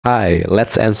Hi,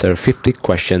 let's answer 50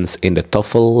 questions in the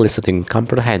TOEFL Listening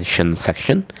Comprehension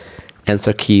Section.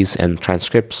 Answer keys and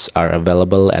transcripts are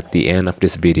available at the end of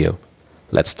this video.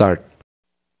 Let's start.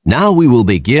 Now we will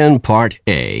begin Part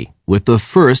A with the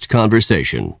first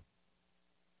conversation.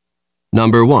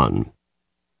 Number 1.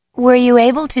 Were you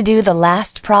able to do the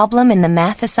last problem in the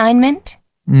math assignment?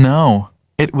 No,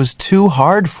 it was too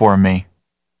hard for me.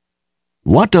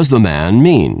 What does the man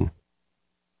mean?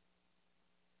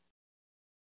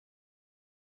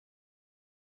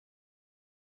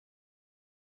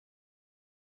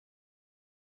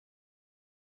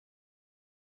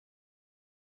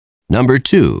 Number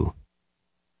 2.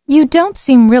 You don't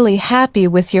seem really happy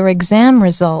with your exam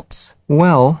results.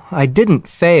 Well, I didn't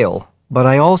fail, but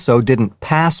I also didn't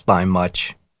pass by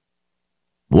much.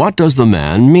 What does the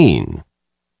man mean?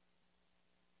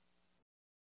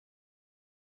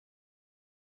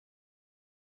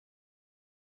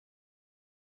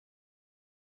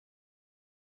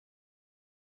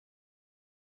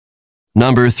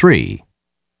 Number 3.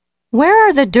 Where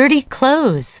are the dirty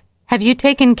clothes? Have you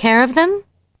taken care of them?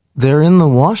 They're in the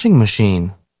washing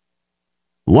machine.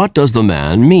 What does the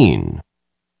man mean?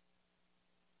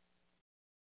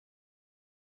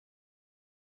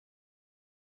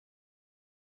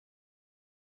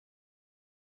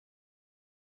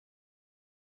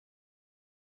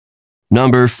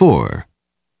 Number 4.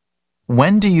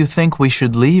 When do you think we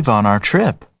should leave on our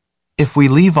trip? If we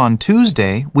leave on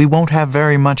Tuesday, we won't have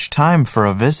very much time for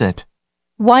a visit.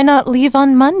 Why not leave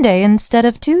on Monday instead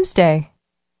of Tuesday?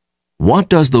 What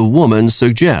does the woman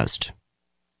suggest?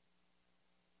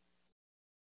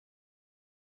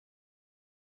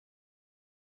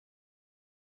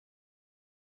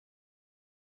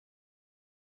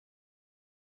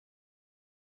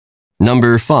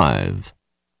 Number 5.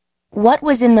 What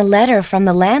was in the letter from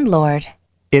the landlord?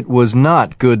 It was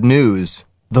not good news.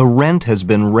 The rent has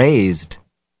been raised.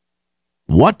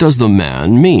 What does the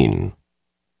man mean?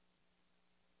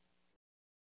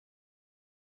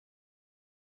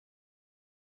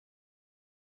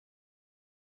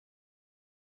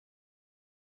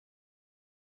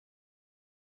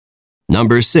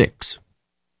 Number 6.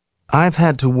 I've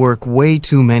had to work way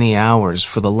too many hours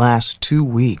for the last 2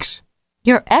 weeks.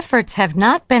 Your efforts have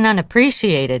not been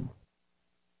unappreciated.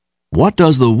 What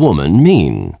does the woman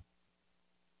mean?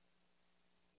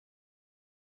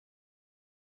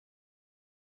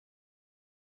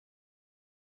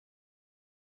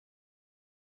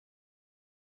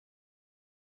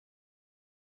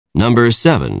 Number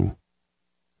 7.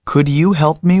 Could you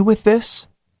help me with this?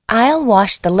 I'll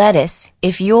wash the lettuce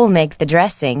if you'll make the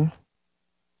dressing.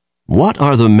 What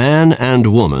are the man and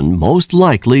woman most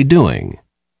likely doing?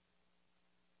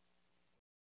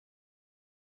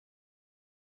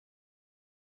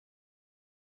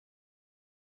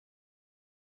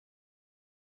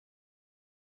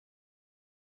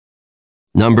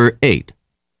 Number 8.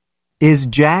 Is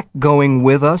Jack going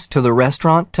with us to the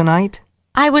restaurant tonight?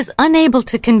 I was unable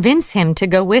to convince him to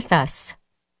go with us.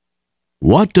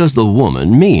 What does the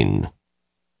woman mean?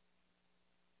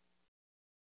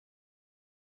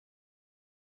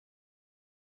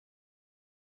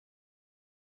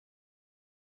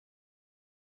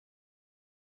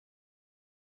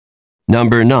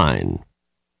 Number 9.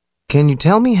 Can you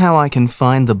tell me how I can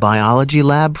find the biology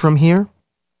lab from here?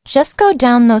 Just go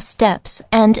down those steps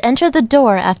and enter the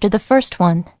door after the first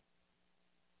one.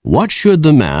 What should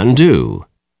the man do?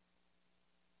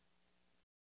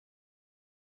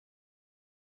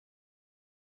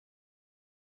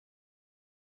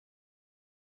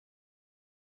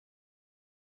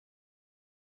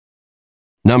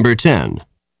 Number 10.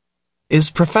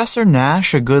 Is Professor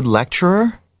Nash a good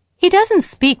lecturer? He doesn't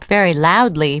speak very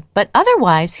loudly, but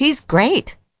otherwise he's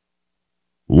great.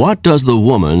 What does the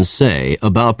woman say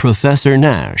about Professor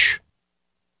Nash?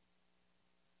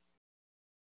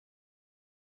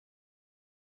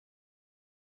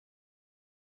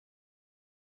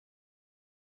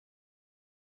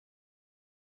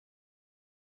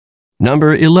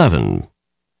 Number 11.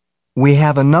 We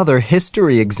have another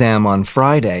history exam on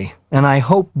Friday, and I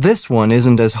hope this one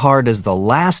isn't as hard as the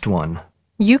last one.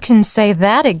 You can say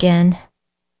that again.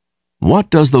 What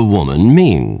does the woman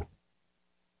mean?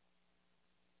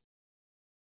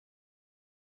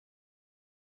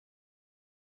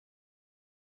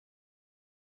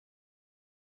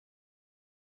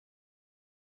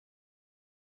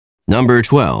 Number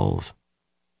 12.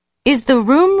 Is the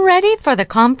room ready for the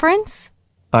conference?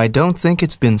 I don't think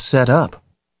it's been set up.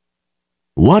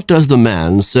 What does the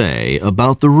man say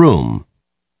about the room?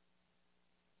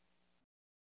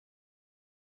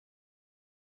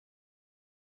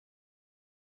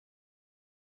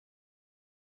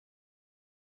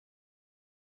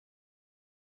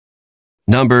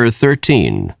 Number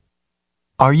 13.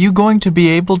 Are you going to be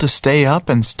able to stay up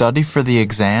and study for the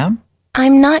exam?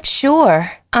 I'm not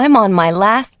sure. I'm on my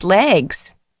last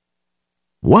legs.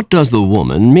 What does the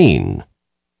woman mean?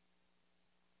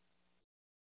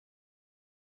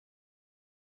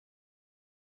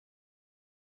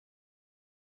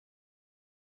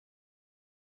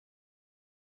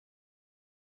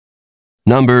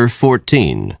 Number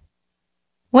 14.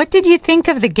 What did you think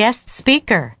of the guest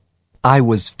speaker? I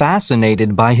was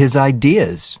fascinated by his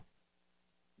ideas.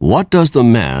 What does the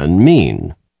man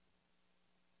mean?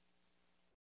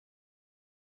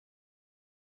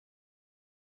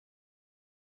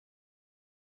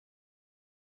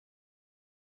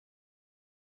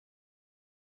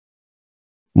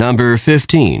 Number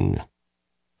 15.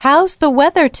 How's the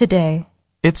weather today?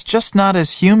 It's just not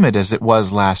as humid as it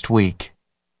was last week.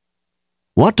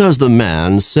 What does the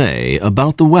man say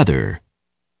about the weather?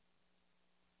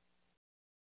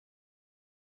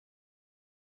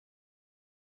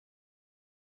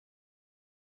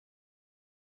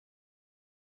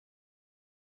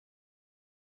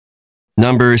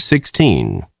 Number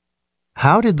 16.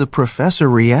 How did the professor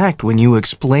react when you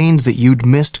explained that you'd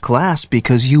missed class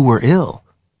because you were ill?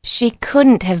 She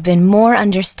couldn't have been more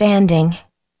understanding.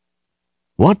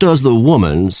 What does the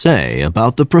woman say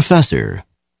about the professor?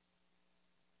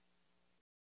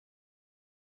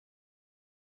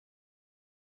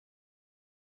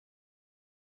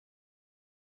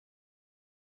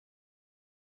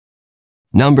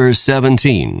 Number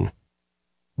 17.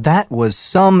 That was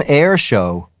some air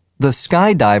show. The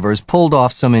skydivers pulled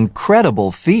off some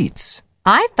incredible feats.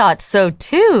 I thought so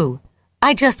too.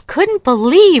 I just couldn't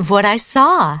believe what I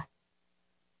saw.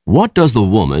 What does the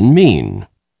woman mean?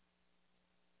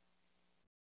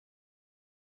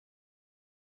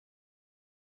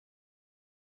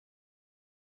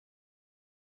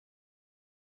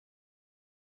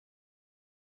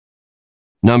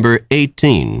 Number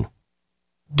 18.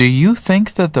 Do you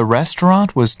think that the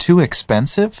restaurant was too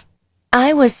expensive?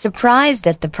 I was surprised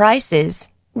at the prices.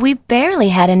 We barely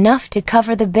had enough to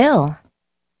cover the bill.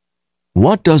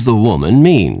 What does the woman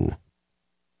mean?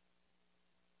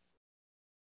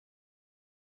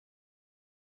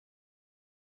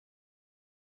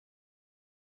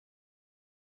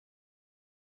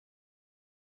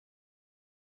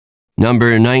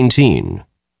 Number 19.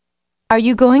 Are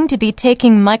you going to be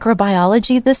taking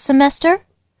microbiology this semester?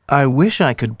 I wish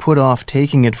I could put off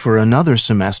taking it for another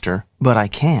semester, but I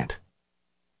can't.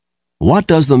 What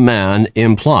does the man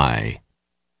imply?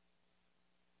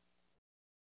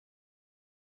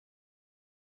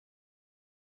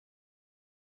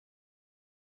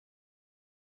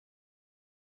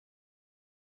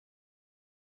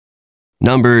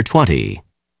 Number 20.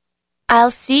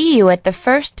 I'll see you at the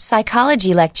first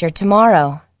psychology lecture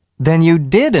tomorrow. Then you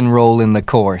did enroll in the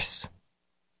course.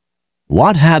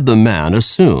 What had the man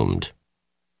assumed?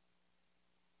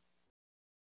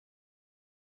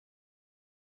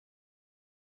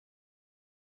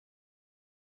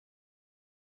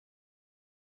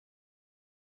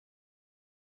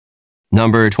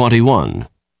 Number 21.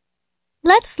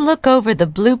 Let's look over the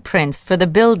blueprints for the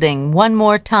building one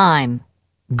more time.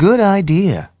 Good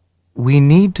idea. We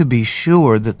need to be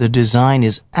sure that the design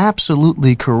is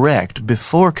absolutely correct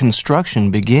before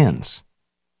construction begins.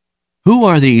 Who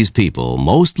are these people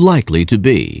most likely to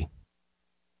be?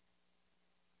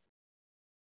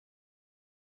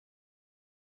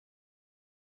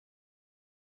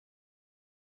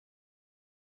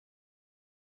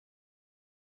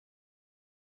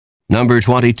 Number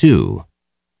 22.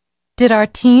 Did our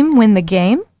team win the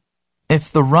game?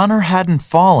 If the runner hadn't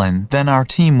fallen, then our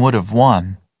team would have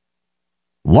won.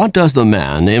 What does the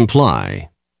man imply?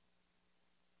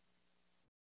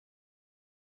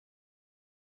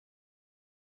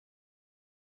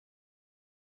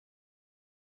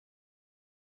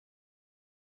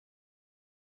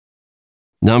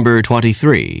 Number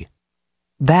 23.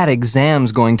 That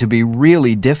exam's going to be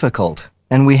really difficult,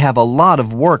 and we have a lot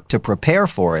of work to prepare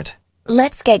for it.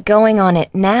 Let's get going on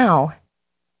it now.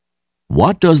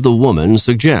 What does the woman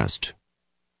suggest?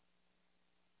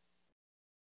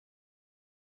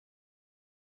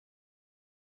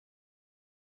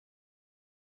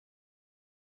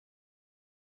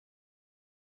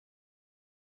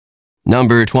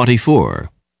 Number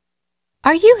 24.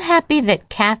 Are you happy that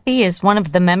Kathy is one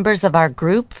of the members of our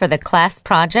group for the class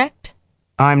project?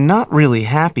 I'm not really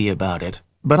happy about it,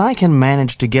 but I can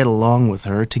manage to get along with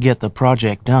her to get the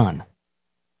project done.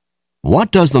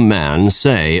 What does the man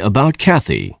say about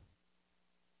Kathy?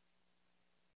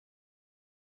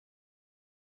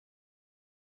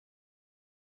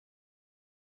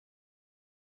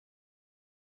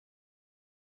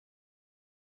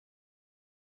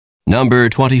 Number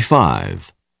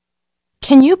 25.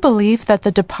 Can you believe that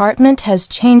the department has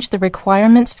changed the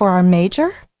requirements for our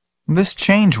major? This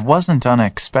change wasn't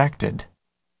unexpected.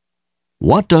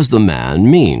 What does the man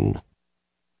mean?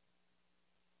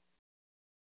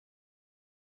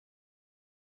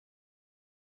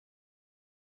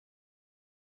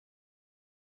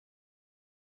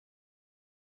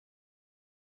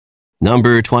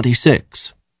 Number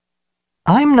 26.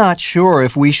 I'm not sure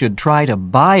if we should try to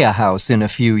buy a house in a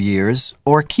few years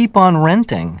or keep on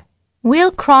renting.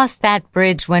 We'll cross that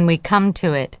bridge when we come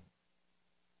to it.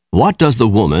 What does the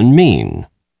woman mean?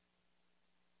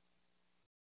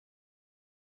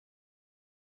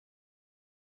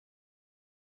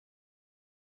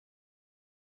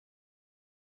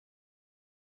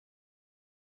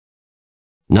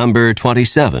 Number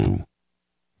 27.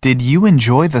 Did you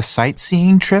enjoy the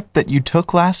sightseeing trip that you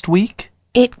took last week?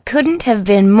 It couldn't have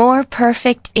been more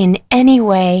perfect in any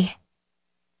way.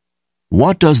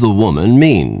 What does the woman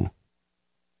mean?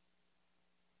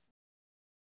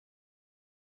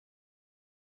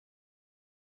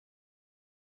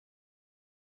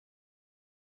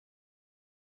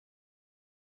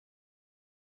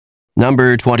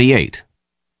 Number 28.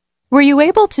 Were you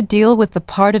able to deal with the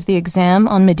part of the exam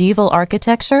on medieval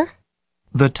architecture?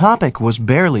 The topic was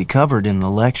barely covered in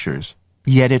the lectures,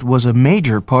 yet it was a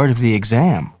major part of the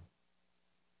exam.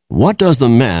 What does the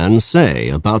man say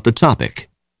about the topic?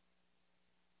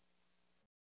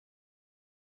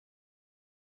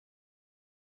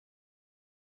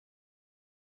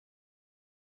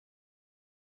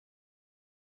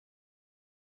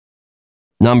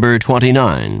 Number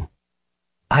 29.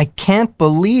 I can't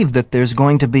believe that there's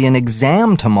going to be an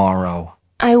exam tomorrow.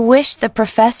 I wish the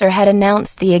professor had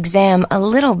announced the exam a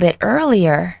little bit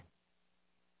earlier.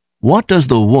 What does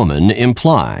the woman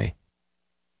imply?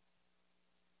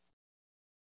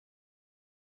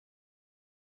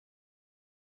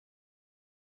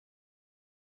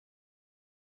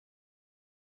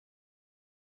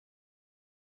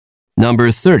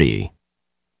 Number 30.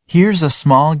 Here's a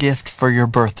small gift for your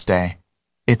birthday.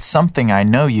 It's something I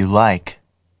know you like.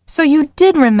 So you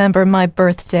did remember my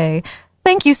birthday.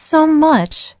 Thank you so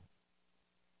much.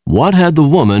 What had the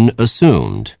woman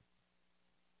assumed?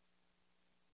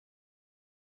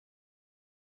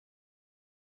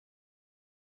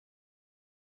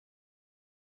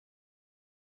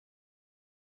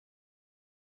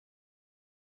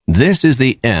 This is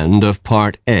the end of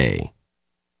Part A.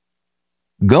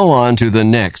 Go on to the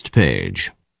next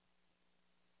page.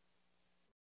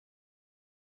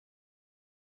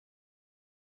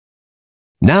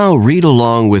 Now read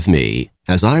along with me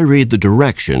as I read the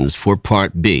directions for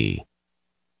Part B.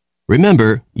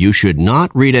 Remember, you should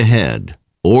not read ahead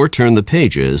or turn the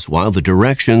pages while the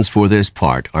directions for this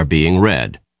part are being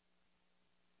read.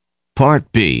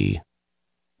 Part B.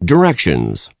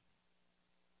 Directions.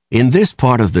 In this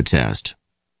part of the test,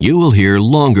 you will hear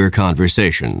longer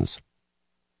conversations.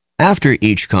 After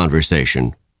each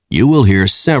conversation, you will hear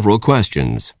several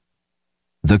questions.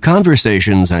 The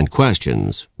conversations and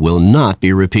questions will not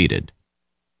be repeated.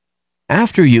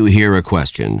 After you hear a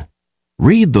question,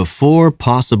 read the 4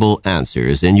 possible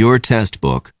answers in your test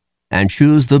book and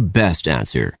choose the best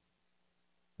answer.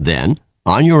 Then,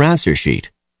 on your answer sheet,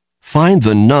 find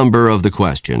the number of the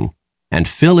question and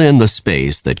fill in the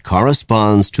space that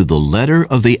corresponds to the letter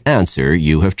of the answer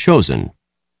you have chosen.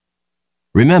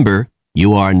 Remember,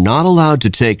 you are not allowed to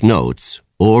take notes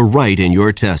or write in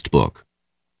your test book.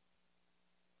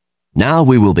 Now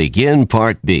we will begin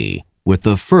Part B with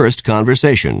the first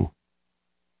conversation.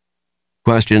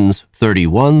 Questions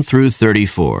 31 through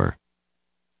 34.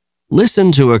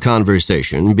 Listen to a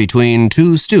conversation between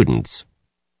 2 students.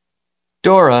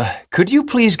 Dora, could you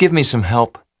please give me some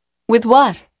help? With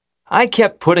what? I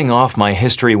kept putting off my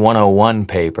History 101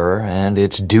 paper, and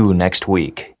it's due next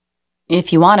week.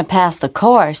 If you want to pass the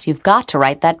course, you've got to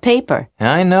write that paper.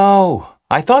 I know.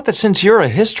 I thought that since you're a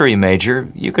history major,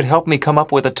 you could help me come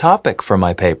up with a topic for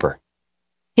my paper.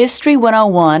 History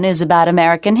 101 is about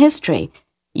American history.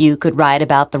 You could write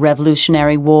about the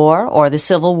Revolutionary War or the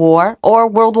Civil War or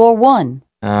World War I.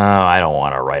 Oh, I don't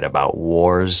want to write about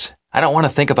wars. I don't want to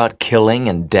think about killing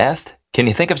and death. Can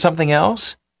you think of something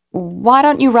else? Why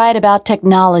don't you write about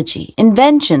technology,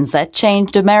 inventions that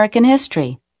changed American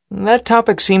history? That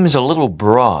topic seems a little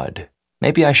broad.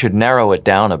 Maybe I should narrow it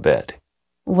down a bit.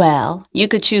 Well, you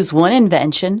could choose one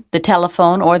invention, the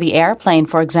telephone or the airplane,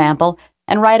 for example,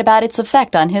 and write about its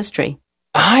effect on history.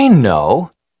 I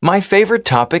know. My favorite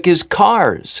topic is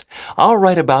cars. I'll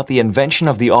write about the invention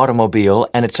of the automobile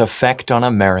and its effect on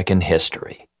American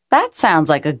history. That sounds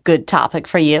like a good topic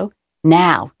for you.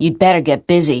 Now, you'd better get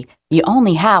busy. You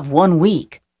only have 1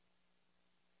 week.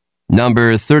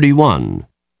 Number 31.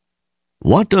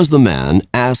 What does the man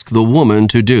ask the woman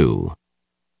to do?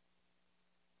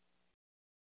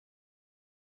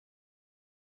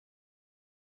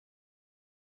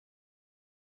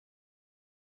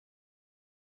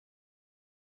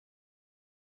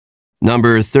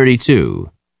 Number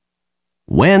 32.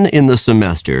 When in the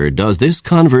semester does this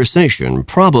conversation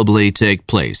probably take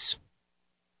place?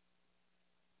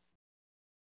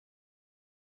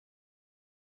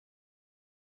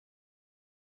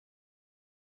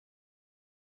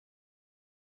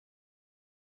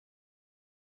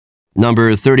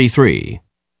 Number 33.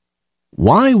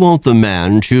 Why won't the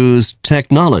man choose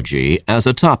technology as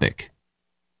a topic?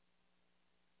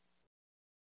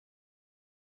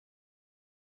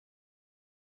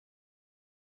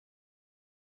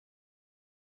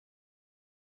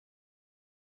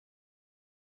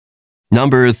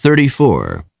 Number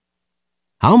 34.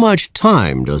 How much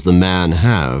time does the man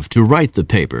have to write the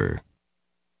paper?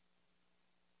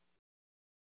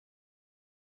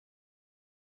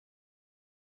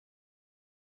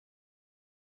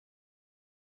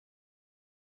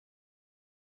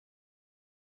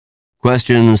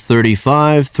 Questions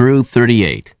 35 through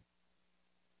 38.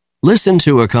 Listen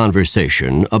to a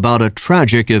conversation about a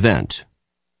tragic event.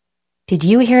 Did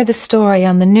you hear the story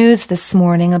on the news this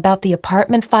morning about the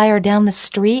apartment fire down the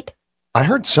street? I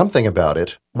heard something about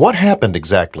it. What happened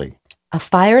exactly? A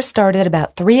fire started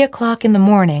about 3 o'clock in the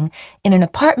morning in an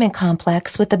apartment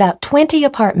complex with about 20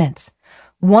 apartments.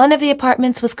 One of the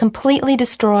apartments was completely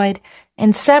destroyed,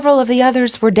 and several of the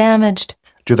others were damaged.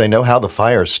 Do they know how the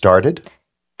fire started?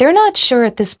 They're not sure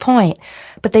at this point,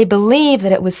 but they believe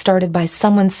that it was started by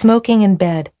someone smoking in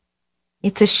bed.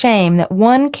 It's a shame that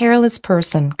one careless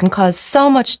person can cause so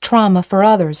much trauma for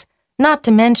others, not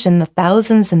to mention the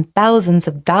thousands and thousands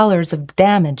of dollars of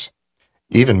damage.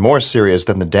 Even more serious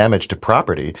than the damage to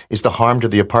property is the harm to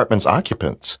the apartment's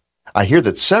occupants. I hear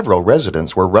that several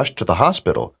residents were rushed to the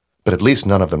hospital, but at least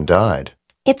none of them died.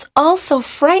 It's all so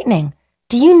frightening.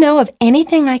 Do you know of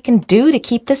anything I can do to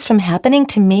keep this from happening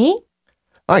to me?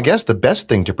 I guess the best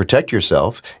thing to protect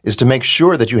yourself is to make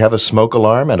sure that you have a smoke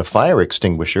alarm and a fire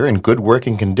extinguisher in good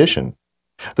working condition.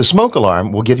 The smoke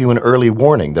alarm will give you an early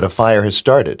warning that a fire has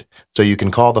started, so you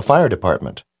can call the fire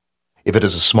department. If it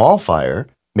is a small fire,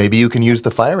 maybe you can use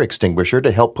the fire extinguisher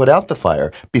to help put out the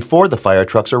fire before the fire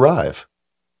trucks arrive.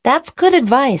 That's good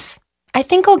advice. I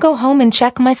think I'll go home and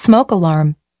check my smoke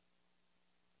alarm.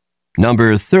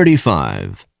 Number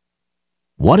 35.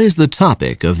 What is the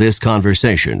topic of this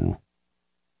conversation?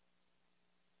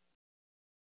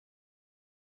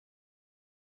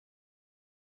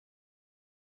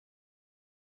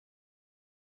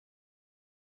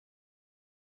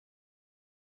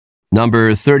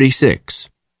 Number 36.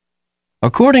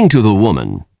 According to the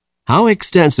woman, how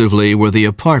extensively were the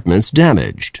apartments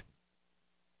damaged?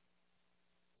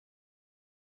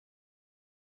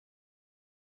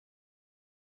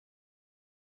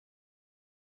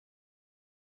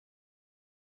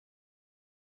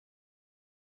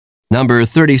 Number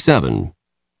 37.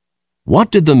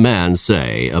 What did the man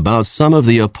say about some of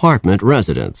the apartment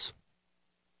residents?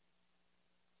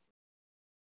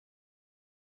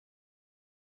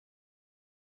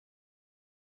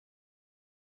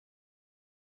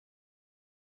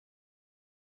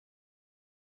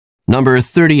 Number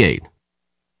 38.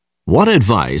 What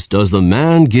advice does the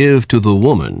man give to the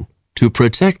woman to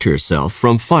protect herself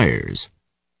from fires?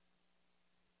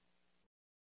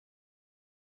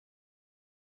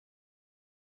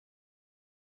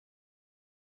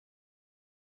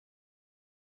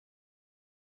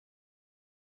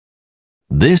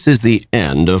 This is the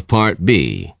end of Part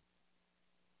B.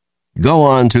 Go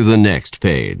on to the next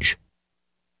page.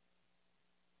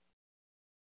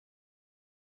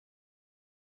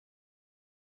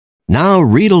 Now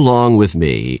read along with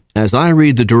me as I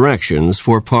read the directions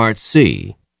for Part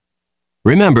C.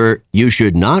 Remember, you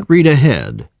should not read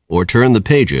ahead or turn the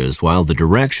pages while the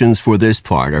directions for this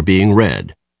part are being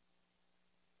read.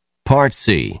 Part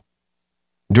C.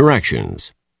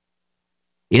 Directions.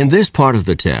 In this part of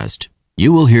the test,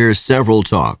 you will hear several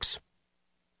talks.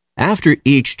 After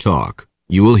each talk,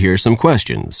 you will hear some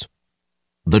questions.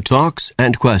 The talks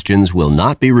and questions will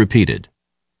not be repeated.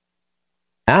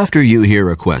 After you hear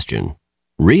a question,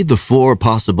 read the 4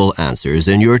 possible answers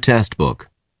in your test book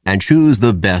and choose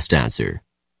the best answer.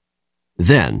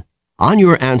 Then, on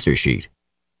your answer sheet,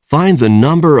 find the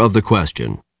number of the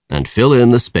question and fill in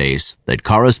the space that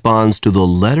corresponds to the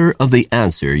letter of the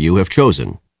answer you have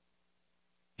chosen.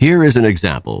 Here is an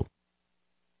example.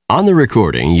 On the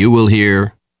recording, you will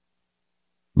hear,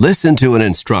 "Listen to an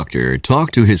instructor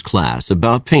talk to his class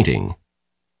about painting.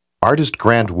 Artist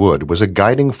Grant Wood was a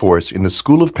guiding force in the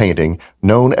school of painting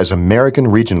known as American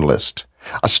Regionalist,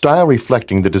 a style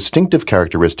reflecting the distinctive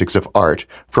characteristics of art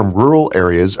from rural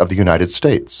areas of the United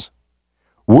States.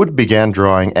 Wood began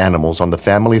drawing animals on the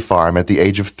family farm at the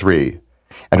age of 3,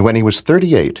 and when he was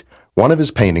 38, one of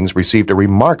his paintings received a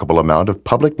remarkable amount of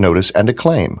public notice and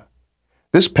acclaim.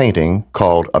 This painting,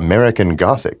 called American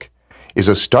Gothic, is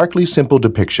a starkly simple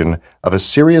depiction of a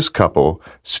serious couple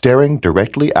staring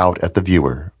directly out at the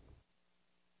viewer.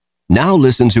 Now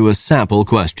listen to a sample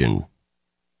question.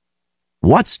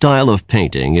 What style of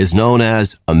painting is known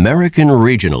as American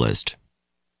Regionalist?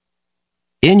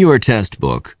 In your test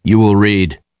book, you will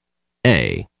read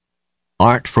A.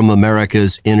 Art from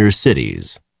America's inner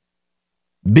cities.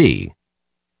 B.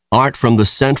 Art from the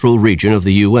central region of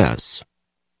the U.S.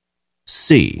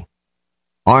 C.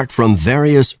 Art from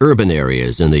various urban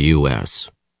areas in the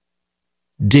U.S.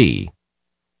 D.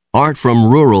 Art from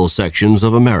rural sections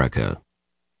of America.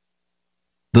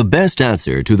 The best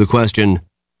answer to the question,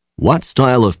 what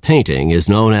style of painting is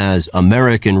known as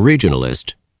American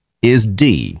Regionalist, is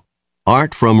D.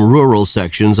 Art from rural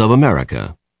sections of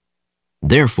America.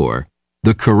 Therefore,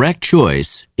 the correct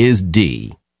choice is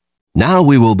D. Now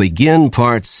we will begin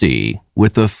Part C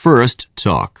with the first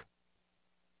talk.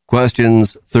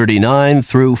 Questions 39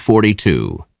 through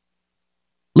 42.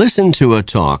 Listen to a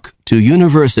talk to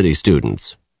university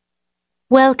students.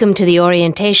 Welcome to the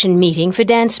orientation meeting for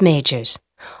dance majors.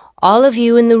 All of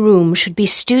you in the room should be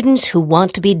students who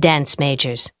want to be dance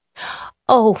majors.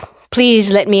 Oh,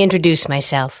 please let me introduce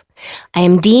myself. I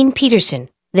am Dean Peterson,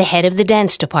 the head of the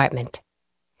dance department.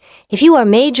 If you are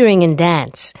majoring in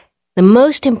dance, the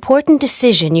most important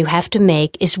decision you have to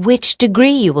make is which degree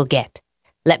you will get.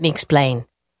 Let me explain.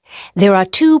 There are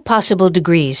 2 possible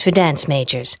degrees for dance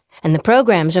majors, and the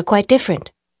programs are quite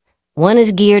different. One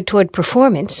is geared toward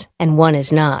performance, and one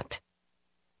is not.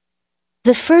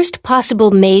 The first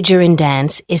possible major in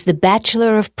dance is the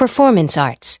Bachelor of Performance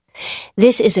Arts.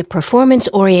 This is a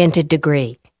performance-oriented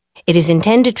degree. It is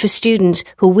intended for students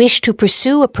who wish to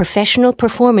pursue a professional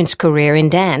performance career in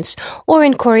dance or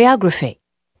in choreography.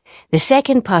 The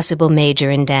second possible major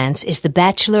in dance is the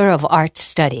Bachelor of Arts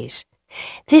Studies.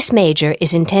 This major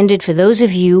is intended for those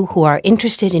of you who are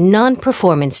interested in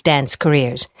non-performance dance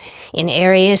careers, in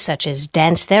areas such as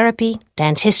dance therapy,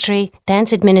 dance history,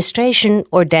 dance administration,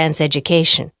 or dance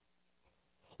education.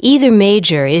 Either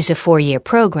major is a 4-year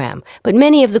program, but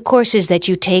many of the courses that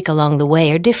you take along the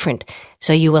way are different,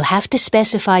 so you will have to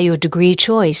specify your degree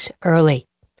choice early.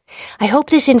 I hope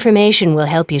this information will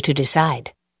help you to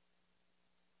decide.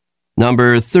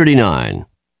 Number 39.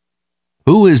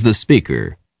 Who is the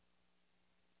speaker?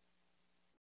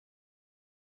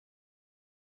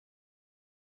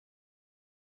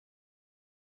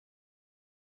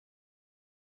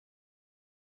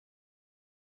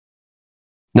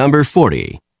 Number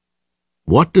 40.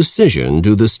 What decision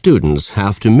do the students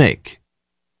have to make?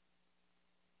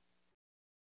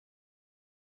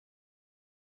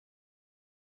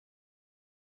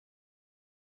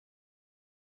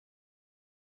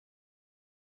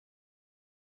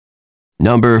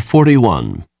 Number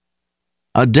 41.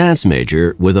 A dance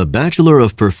major with a Bachelor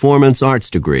of Performance Arts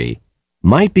degree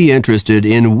might be interested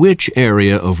in which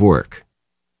area of work?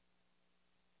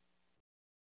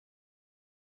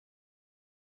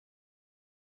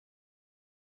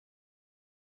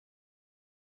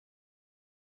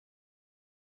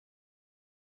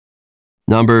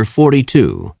 Number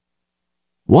 42.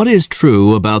 What is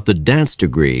true about the dance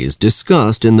degrees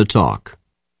discussed in the talk?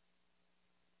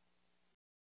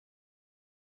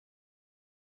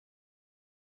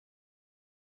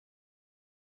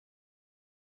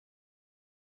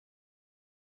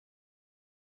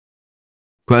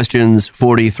 Questions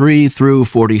 43 through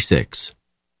 46.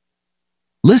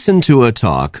 Listen to a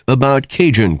talk about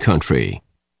Cajun country.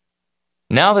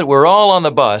 Now that we're all on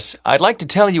the bus, I'd like to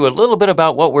tell you a little bit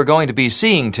about what we're going to be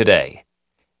seeing today.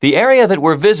 The area that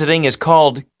we're visiting is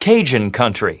called Cajun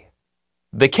country.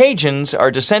 The Cajuns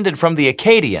are descended from the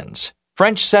Acadians,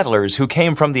 French settlers who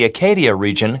came from the Acadia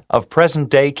region of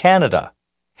present-day Canada.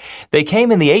 They came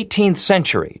in the 18th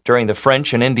century during the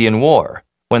French and Indian War,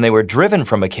 when they were driven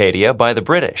from Acadia by the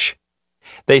British.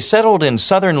 They settled in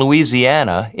southern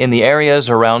Louisiana in the areas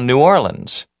around New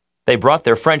Orleans. They brought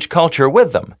their French culture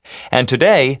with them, and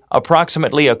today,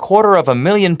 approximately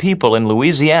 250,000 people in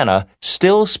Louisiana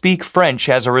still speak French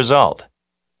as a result.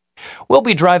 We'll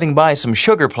be driving by some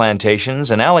sugar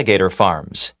plantations and alligator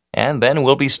farms, and then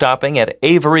we'll be stopping at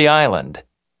Avery Island.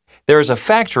 There is a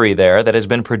factory there that has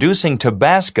been producing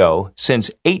Tabasco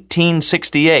since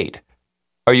 1868.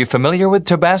 Are you familiar with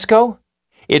Tabasco?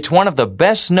 It's one of the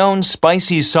best-known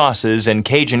spicy sauces in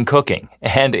Cajun cooking,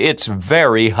 and it's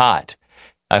very hot.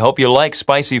 I hope you like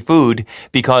spicy food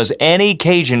because any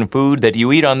Cajun food that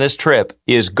you eat on this trip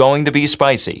is going to be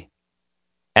spicy.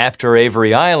 After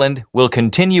Avery Island, we'll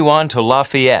continue on to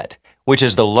Lafayette, which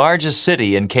is the largest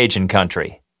city in Cajun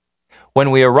country.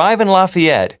 When we arrive in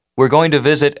Lafayette, we're going to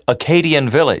visit Acadian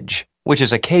Village, which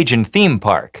is a Cajun theme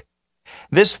park.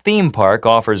 This theme park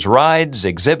offers rides,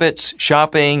 exhibits,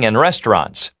 shopping, and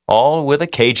restaurants, all with a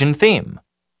Cajun theme.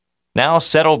 Now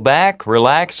settle back,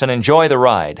 relax, and enjoy the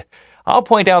ride. I'll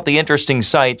point out the interesting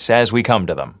sights as we come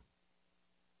to them.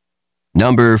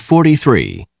 Number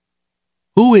 43.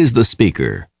 Who is the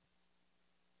speaker?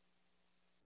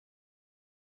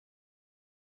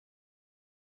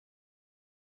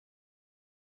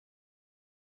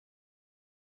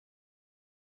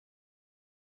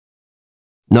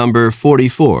 Number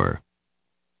 44.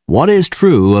 What is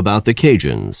true about the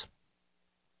Cajuns?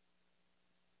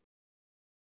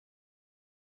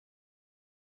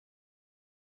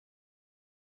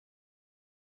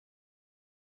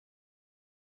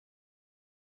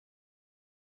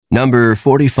 Number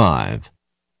 45.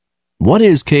 What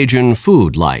is Cajun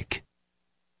food like?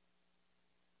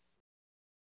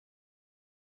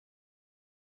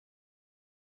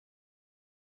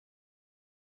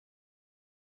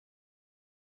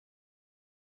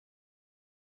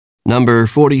 Number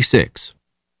 46.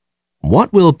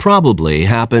 What will probably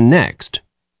happen next?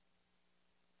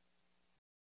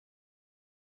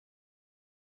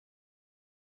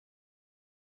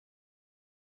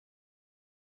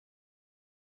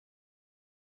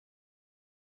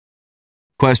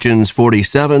 Questions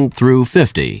 47 through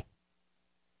 50.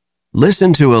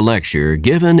 Listen to a lecture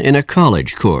given in a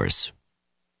college course.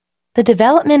 The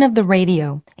development of the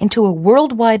radio into a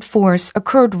worldwide force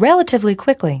occurred relatively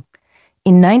quickly.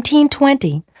 In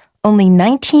 1920, only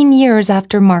 19 years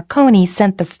after Marconi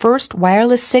sent the first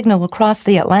wireless signal across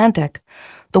the Atlantic,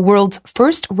 the world's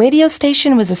first radio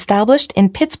station was established in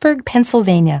Pittsburgh,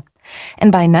 Pennsylvania,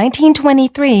 and by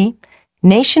 1923,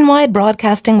 nationwide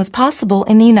broadcasting was possible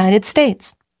in the United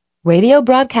States. Radio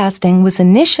broadcasting was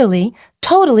initially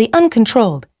totally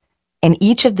uncontrolled, and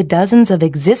each of the dozens of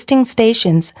existing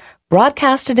stations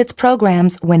broadcasted its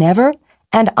programs whenever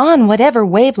and on whatever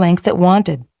wavelength it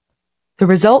wanted. The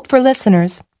result for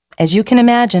listeners, as you can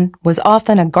imagine, was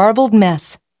often a garbled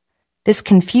mess. This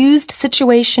confused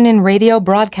situation in radio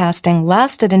broadcasting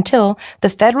lasted until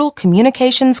the Federal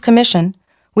Communications Commission,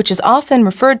 which is often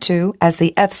referred to as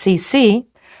the FCC,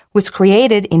 was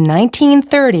created in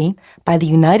 1930 by the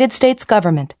United States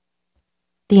government.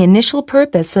 The initial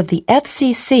purpose of the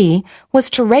FCC was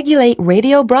to regulate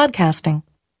radio broadcasting.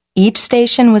 Each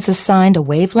station was assigned a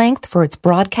wavelength for its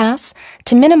broadcasts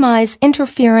to minimize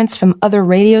interference from other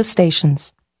radio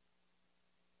stations.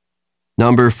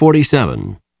 Number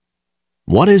 47.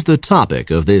 What is the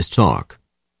topic of this talk?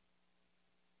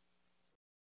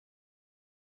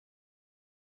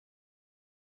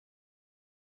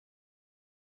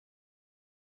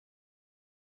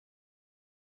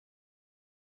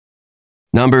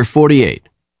 Number 48.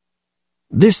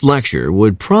 This lecture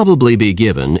would probably be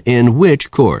given in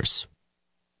which course?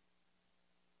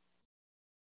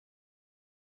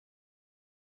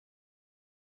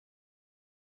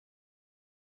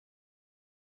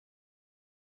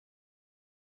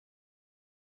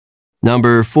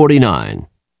 Number 49.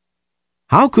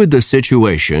 How could the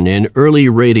situation in early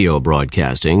radio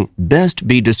broadcasting best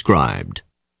be described?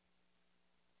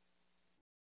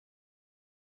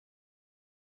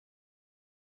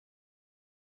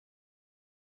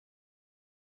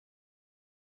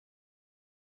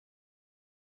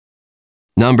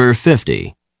 Number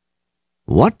 50.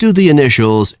 What do the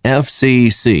initials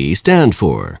FCC stand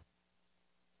for?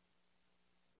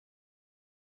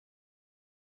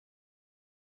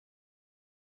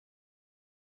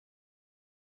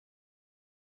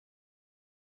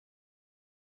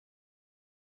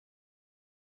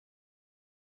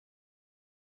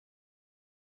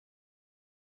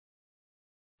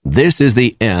 This is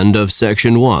the end of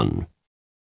Section 1.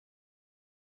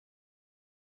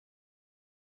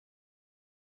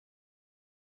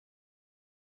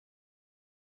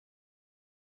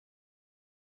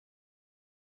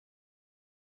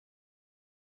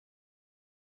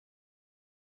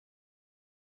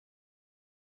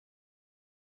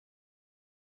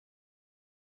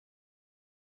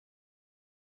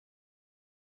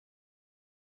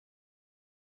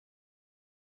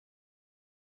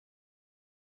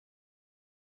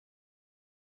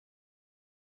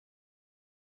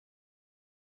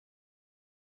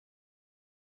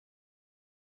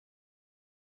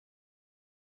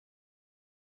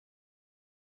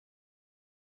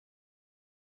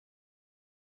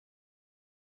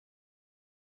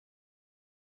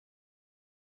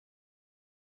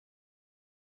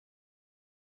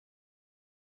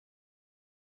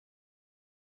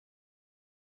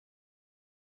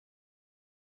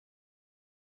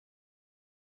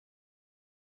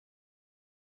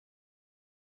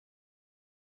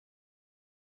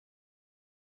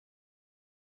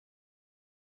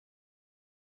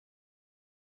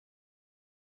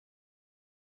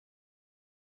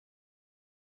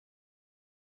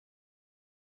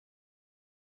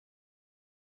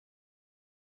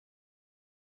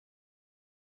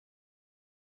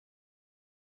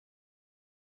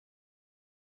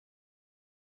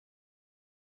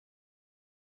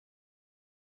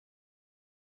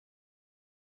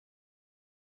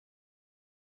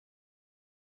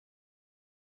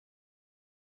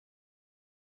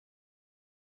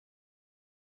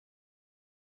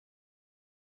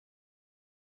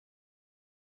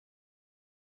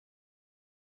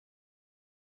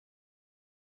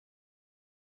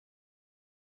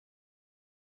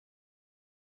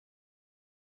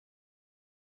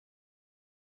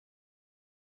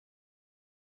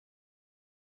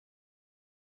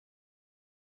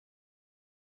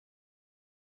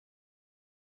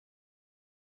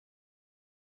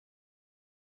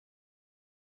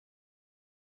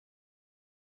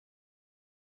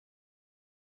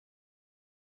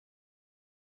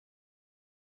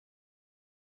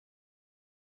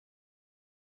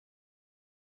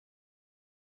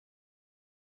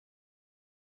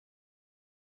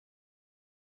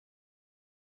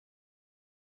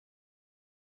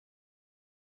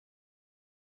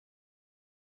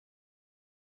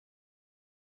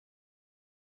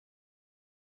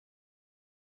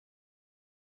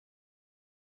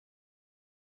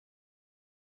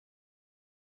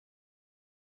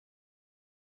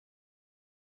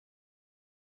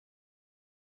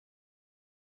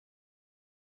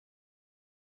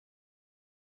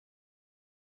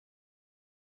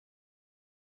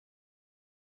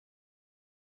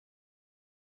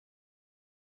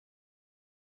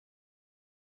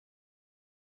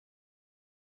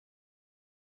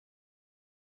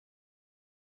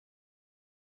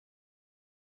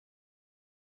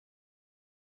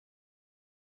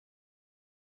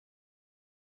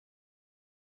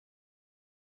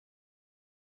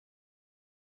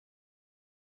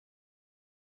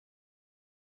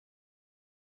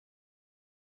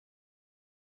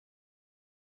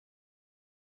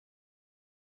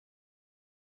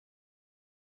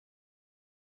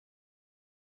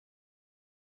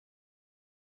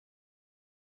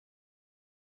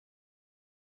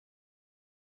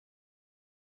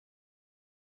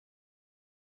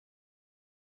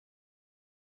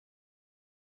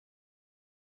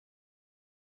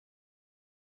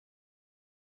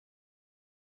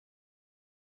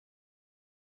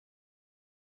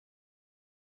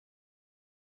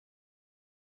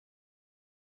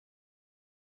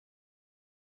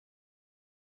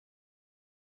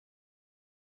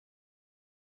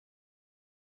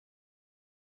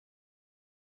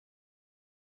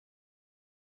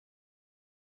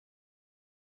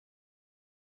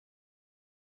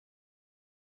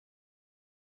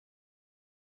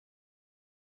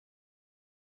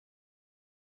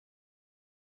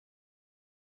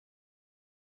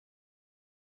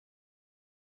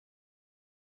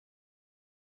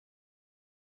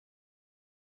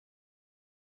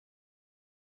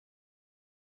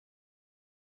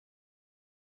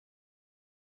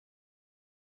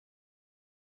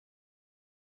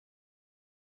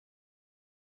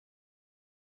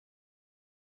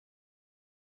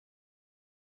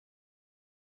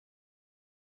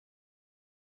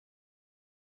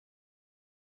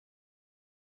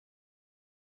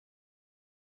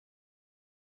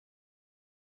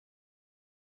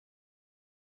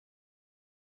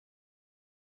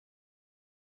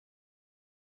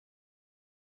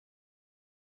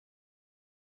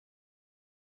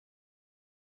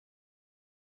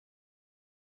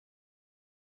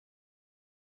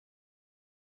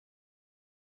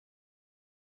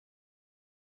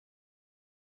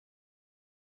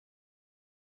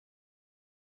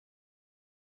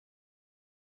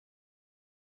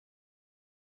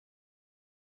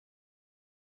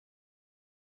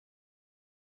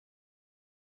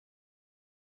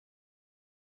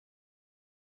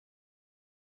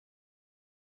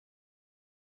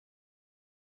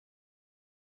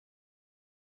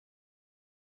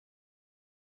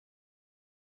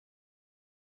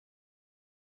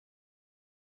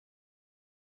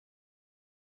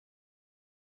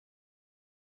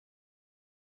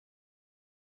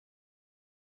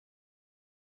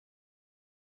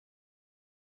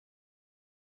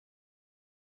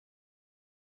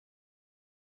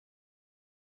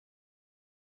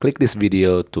 Click this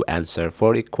video to answer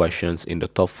 40 questions in the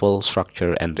TOEFL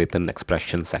Structure and Written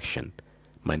Expression section.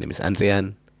 My name is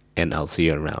Andrian, and I'll see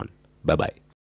you around. Bye-bye.